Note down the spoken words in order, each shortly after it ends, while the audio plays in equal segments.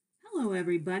Hello,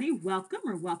 everybody.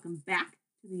 Welcome back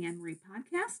to the Anne Marie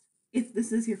Podcast. If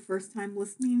this is your first time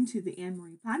listening to the Anne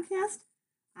Marie Podcast,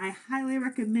 I highly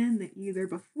recommend that either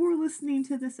before listening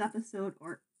to this episode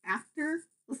or after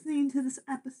listening to this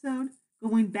episode,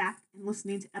 going back and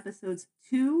listening to episodes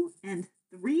 2 and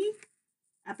 3.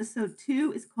 Episode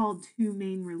 2 is called Two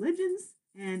Main Religions,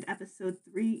 and episode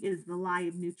 3 is The Lie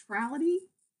of Neutrality.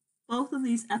 Both of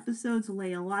these episodes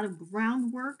lay a lot of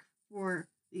groundwork for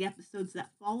the episodes that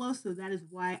follow, so that is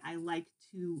why I like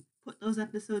to put those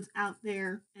episodes out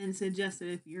there and suggest that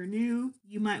if you're new,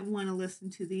 you might want to listen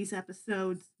to these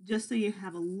episodes just so you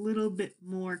have a little bit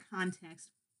more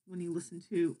context when you listen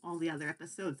to all the other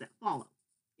episodes that follow.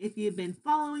 If you've been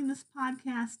following this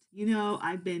podcast, you know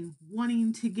I've been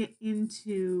wanting to get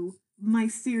into my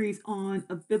series on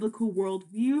a biblical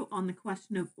worldview on the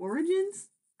question of origins.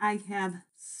 I have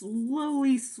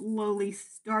slowly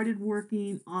started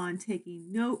working on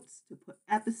taking notes to put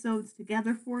episodes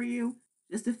together for you.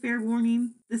 Just a fair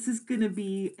warning, this is going to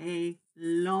be a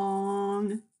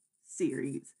long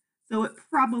series. So it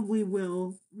probably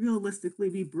will realistically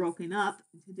be broken up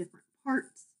into different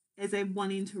parts, as I'm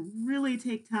wanting to really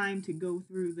take time to go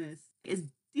through this as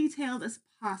detailed as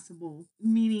possible,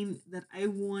 meaning that I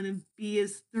want to be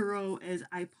as thorough as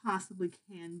I possibly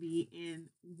can be in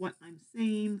what I'm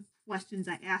saying, questions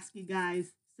I ask you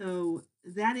guys. So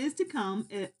that is to come.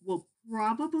 It will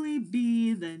probably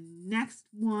be the next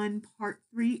one, part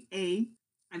 3A.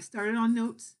 I've started on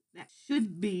notes that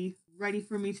should be ready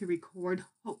for me to record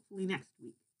hopefully next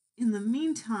week. In the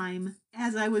meantime,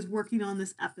 as I was working on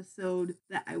this episode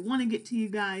that I want to get to you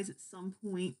guys at some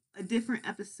point, a different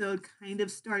episode kind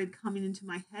of started coming into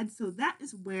my head. So that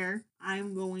is where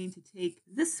I'm going to take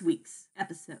this week's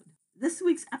episode. This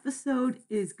week's episode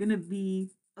is going to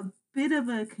be a bit of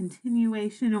a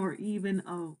continuation or even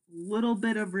a little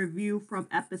bit of review from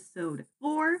episode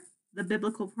 4, the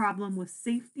biblical problem with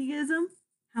safetyism.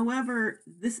 However,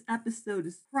 this episode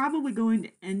is probably going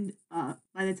to end up,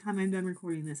 by the time I'm done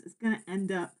recording this, it's going to end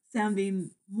up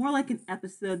sounding more like an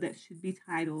episode that should be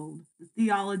titled The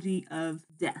Theology of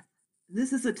Death.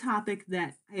 This is a topic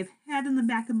that I have had in the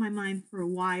back of my mind for a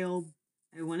while.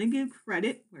 I want to give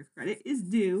credit where credit is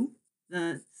due.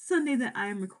 The Sunday that I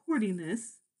am recording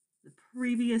this, the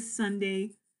previous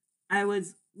Sunday, I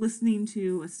was listening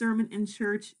to a sermon in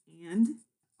church, and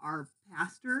our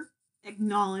pastor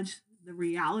acknowledged the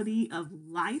reality of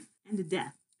life and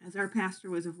death, as our pastor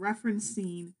was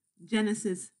referencing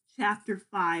Genesis chapter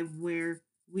 5, where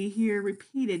we hear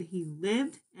repeated, he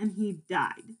lived and he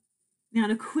died. Now,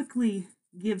 to quickly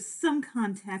give some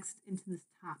context into this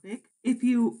topic, if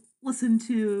you listen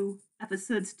to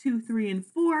episodes 2, 3, and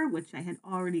 4, which I had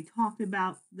already talked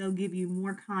about, they'll give you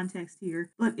more context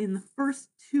here. But in the first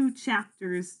 2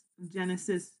 chapters of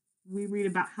Genesis, we read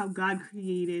about how God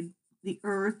created the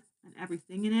earth and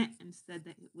everything in it and said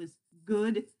that it was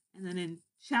good. And then in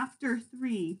chapter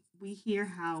 3, we hear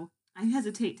how, I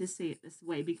hesitate to say it this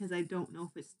way because I don't know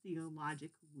if it's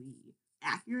theologically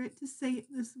accurate to say it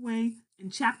this way.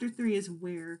 And chapter 3 is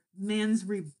where man's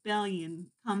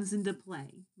rebellion comes into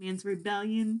play. Man's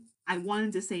rebellion, I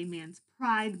wanted to say man's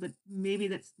pride, but maybe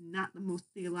that's not the most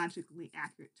theologically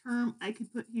accurate term I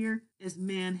could put here, as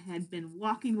man had been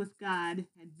walking with God,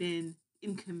 had been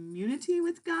in community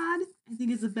with God, I think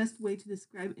is the best way to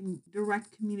describe it, in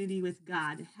direct community with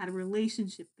God, had a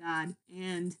relationship with God,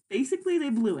 and basically they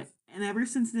blew it. And ever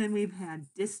since then, we've had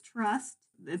distrust.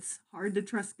 It's hard to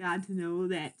trust God, to know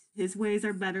that his ways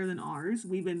are better than ours.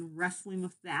 We've been wrestling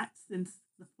with that since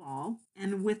the fall.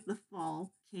 And with the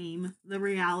fall came the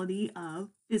reality of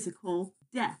physical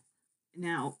death.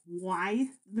 Now, why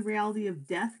did the reality of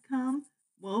death come?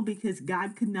 Well, because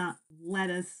God could not let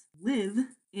us live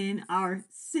in our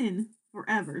sin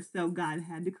forever. So God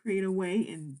had to create a way,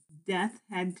 and death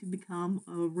had to become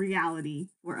a reality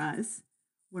for us.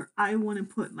 Where I want to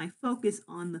put my focus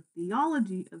on the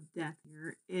theology of death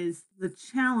here is the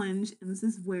challenge, and this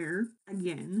is where,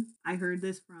 again, I heard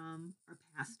this from our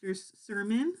pastor's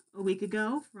sermon a week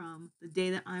ago, from the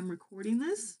day that I'm recording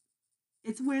this.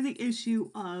 It's where the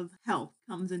issue of health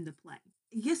comes into play.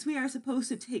 Yes, we are supposed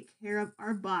to take care of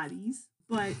our bodies,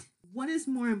 but what is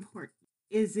more important?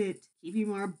 Is it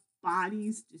keeping our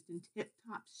bodies just in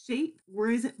tip-top shape? Or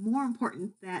is it more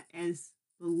important that as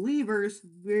believers,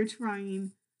 we're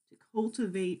trying to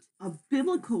cultivate a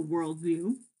biblical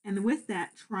worldview, and with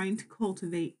that, trying to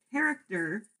cultivate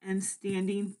character and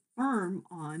standing firm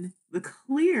on the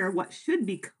what should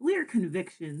be clear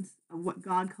convictions of what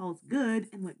God calls good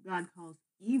and what God calls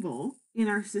evil in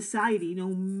our society, no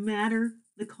matter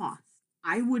the cost?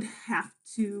 I would have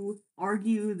to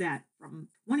argue that from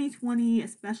 2020,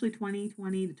 especially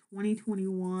 2020 to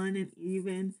 2021, and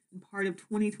even in part of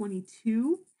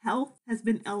 2022, health has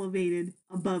been elevated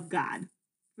above God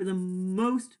for the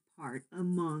most part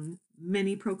among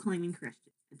many proclaiming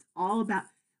Christians. It's all about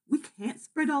we can't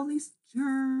spread all these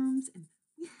germs and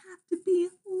we have to be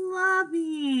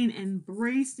loving,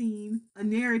 embracing a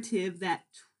narrative that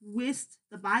twists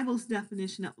the Bible's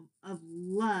definition of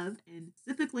love, and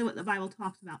specifically what the Bible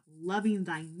talks about, loving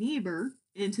thy neighbor,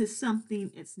 into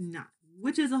something it's not,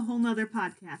 which is a whole nother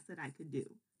podcast that I could do.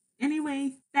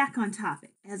 Anyway, back on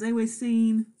topic. As I was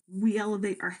saying, we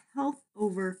elevate our health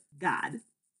over God.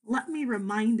 Let me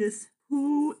remind us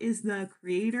who is the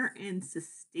creator and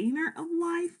sustainer of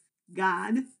life?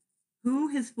 God. Who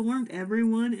has formed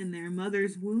everyone in their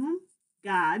mother's womb?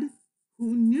 God.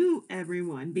 Who knew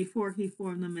everyone before he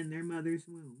formed them in their mother's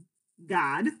womb?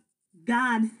 God.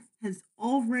 God has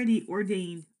already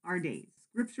ordained our days.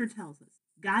 Scripture tells us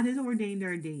God has ordained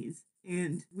our days,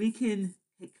 and we can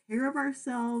take care of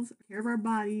ourselves, care of our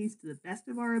bodies to the best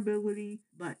of our ability.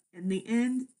 But in the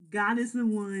end, God is the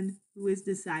one who is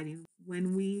deciding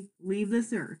when we leave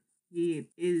this earth. He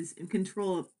is in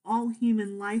control of all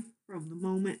human life from the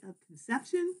moment of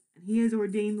conception, and he has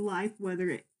ordained life, whether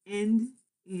it end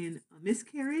in a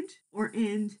miscarriage or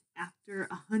end after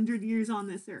 100 years on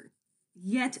this earth.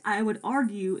 Yet, I would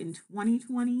argue in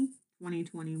 2020,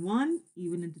 2021,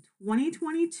 even into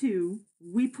 2022,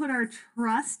 we put our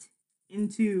trust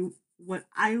into what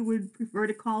I would prefer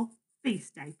to call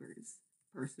face diapers,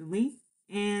 personally,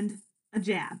 and a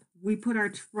jab. We put our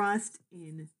trust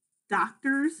in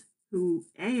doctors who,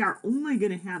 A, are only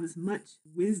going to have as much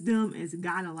wisdom as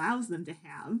God allows them to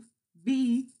have.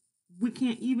 B, we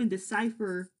can't even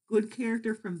decipher good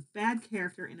character from bad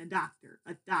character in a doctor.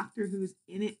 A doctor who's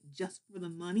in it just for the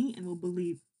money and will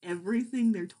believe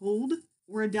everything they're told,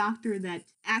 or a doctor that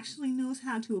actually knows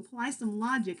how to apply some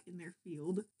logic in their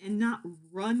field and not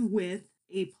run with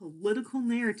a political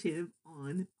narrative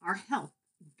on our health.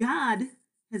 God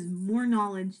has more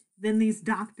knowledge than these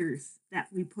doctors that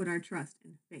we put our trust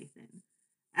and faith in.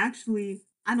 Actually,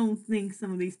 I don't think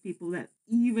some of these people that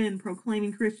even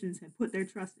proclaiming Christians have put their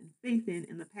trust and faith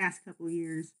in the past couple of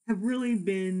years have really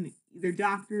been either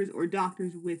doctors or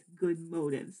doctors with good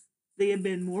motives. They have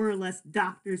been more or less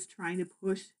doctors trying to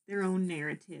push their own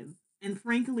narrative, and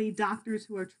frankly, doctors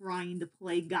who are trying to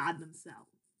play God themselves.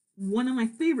 One of my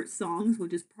favorite songs,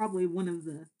 which is probably one of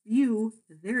the few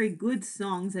very good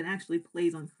songs that actually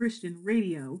plays on Christian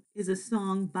radio, is a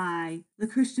song by the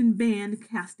Christian band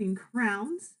Casting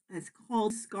Crowns. It's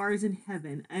called Scars in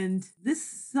Heaven. And this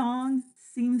song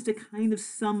seems to kind of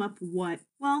sum up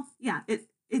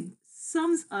it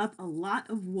sums up a lot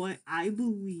of what I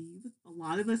believe a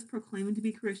lot of us proclaiming to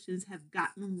be Christians have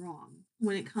gotten wrong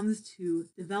when it comes to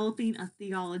developing a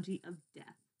theology of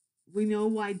death. We know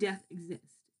why death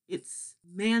exists. It's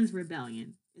man's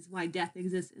rebellion is why death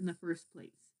exists in the first place.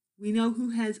 We know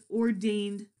who has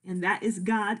ordained, and that is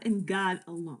God and God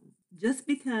alone. Just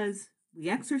because we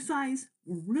exercise,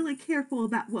 we're really careful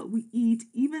about what we eat,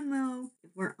 even though,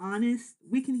 if we're honest,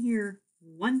 we can hear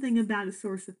one thing about a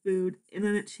source of food, and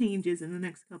then it changes in the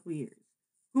next couple years.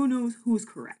 Who knows who's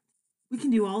correct? We can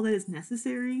do all that is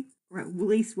necessary, or at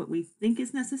least what we think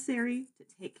is necessary, to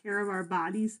take care of our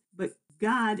bodies, but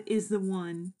God is the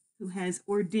one who has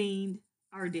ordained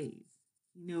our days.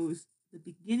 He knows the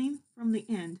beginning from the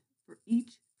end for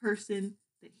each person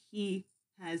that he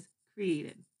has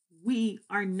created. We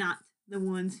are not the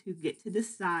ones who get to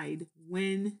decide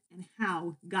when and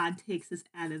how God takes us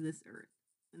out of this earth.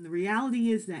 And the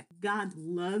reality is that God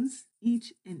loves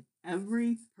each and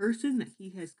every person that he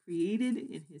has created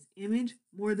in his image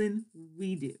more than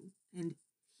we do. And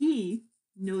he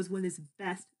knows what is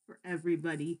best for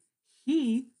everybody.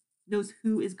 He knows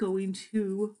who is going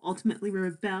to ultimately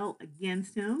rebel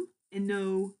against him and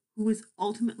know who is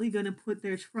ultimately going to put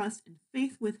their trust and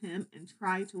faith with him and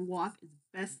try to walk as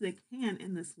best they can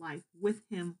in this life with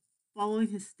him, following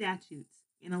his statutes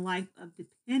in a life of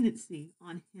dependency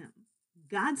on him.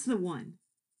 God's the one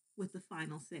with the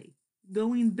final say.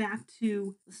 Going back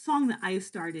to the song that I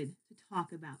started to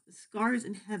talk about, The Scars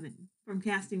in Heaven from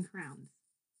Casting Crowns.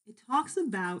 It talks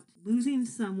about losing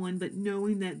someone but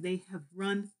knowing that they have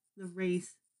run the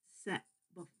race set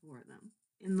before them.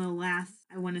 In the last,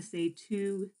 I want to say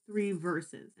 2-3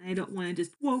 verses. And I don't want to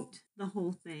just quote the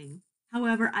whole thing.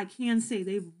 However, I can say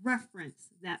they reference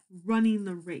that running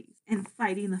the race and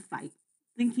fighting the fight.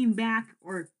 Thinking back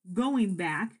or going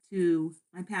back to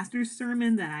my pastor's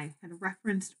sermon that I had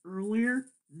referenced earlier,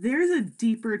 there's a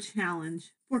deeper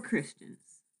challenge for Christians.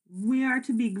 We are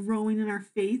to be growing in our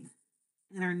faith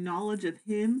and our knowledge of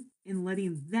Him, and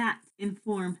letting that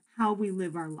inform how we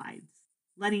live our lives.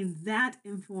 Letting that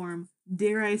inform,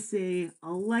 dare I say,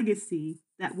 a legacy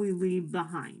that we leave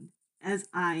behind. As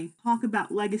I talk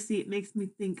about legacy, it makes me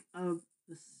think of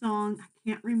the song. I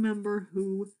can't remember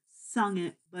who sung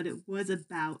it, but it was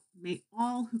about, may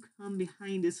all who come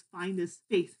behind us find us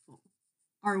faithful.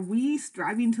 Are we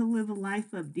striving to live a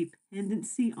life of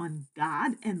dependency on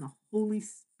God and the Holy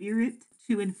Spirit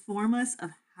to inform us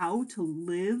of how to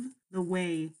live the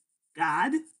way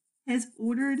God has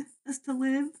ordered us to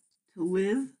live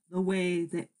the way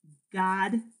that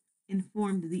God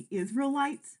informed the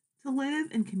Israelites to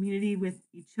live in community with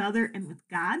each other and with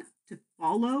God, to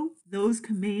follow those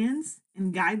commands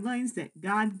and guidelines that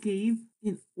God gave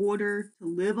in order to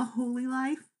live a holy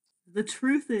life? The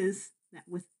truth is that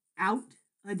without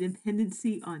a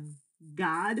dependency on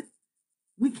God,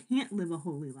 we can't live a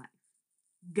holy life.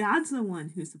 God's the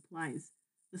one who supplies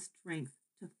the strength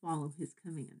to follow His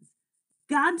commands.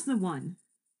 God's the one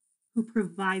who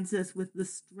provides us with the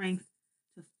strength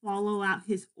to follow out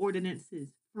His ordinances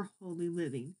for holy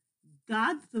living.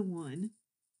 God's the one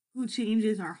who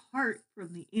changes our heart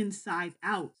from the inside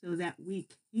out so that we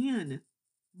can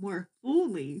more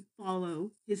fully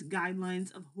follow His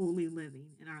guidelines of holy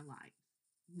living in our lives.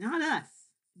 Not us,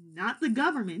 not the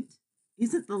government.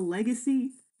 Isn't the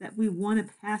legacy that we want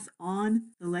to pass on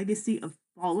the legacy of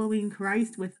following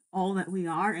Christ with all that we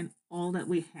are and all that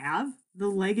we have? The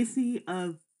legacy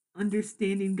of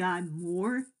understanding God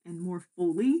more and more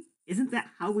fully? Isn't that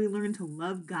how we learn to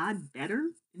love God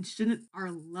better? And shouldn't our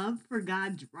love for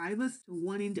God drive us to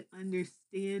wanting to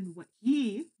understand what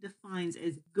He defines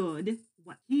as good,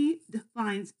 what He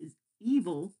defines as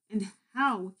evil, and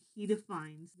how He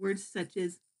defines words such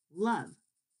as love,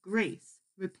 grace,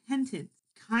 repentance,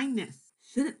 kindness?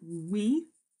 Shouldn't we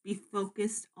be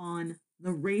focused on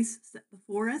the race set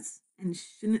before us? And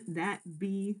shouldn't that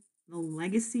be the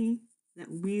legacy that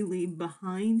we leave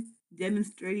behind,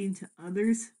 demonstrating to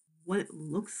others what it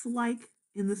looks like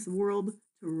in this world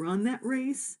to run that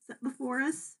race set before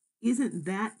us? Isn't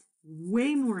that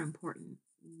way more important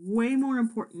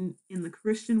in the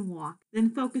Christian walk than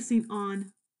focusing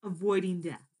on avoiding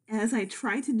death? As I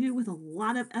try to do with a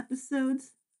lot of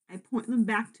episodes, I point them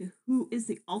back to who is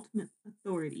the ultimate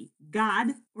authority,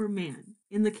 God or man.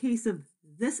 In the case of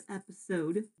this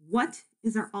episode, what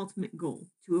is our ultimate goal?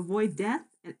 To avoid death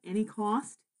at any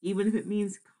cost, even if it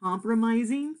means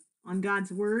compromising on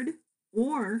God's word,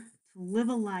 or to live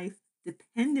a life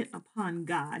dependent upon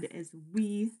God as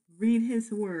we read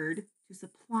His word to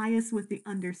supply us with the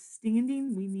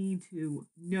understanding we need to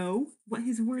know what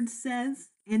His word says,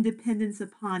 and dependence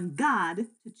upon God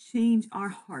to change our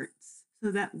hearts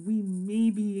so that we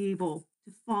may be able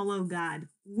to follow God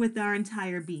with our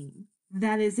entire being.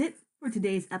 That is it for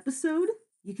today's episode.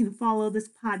 You can follow this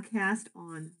podcast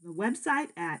on the website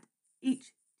at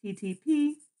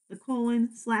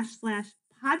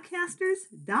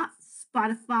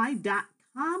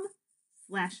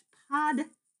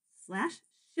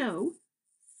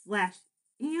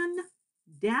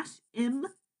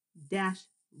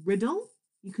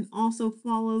You can also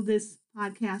follow this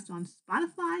podcast on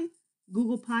Spotify,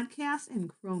 Google Podcasts,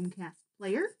 and Chromecast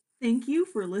Player. Thank you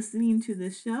for listening to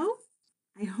this show.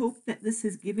 I hope that this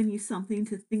has given you something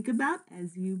to think about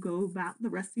as you go about the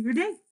rest of your day.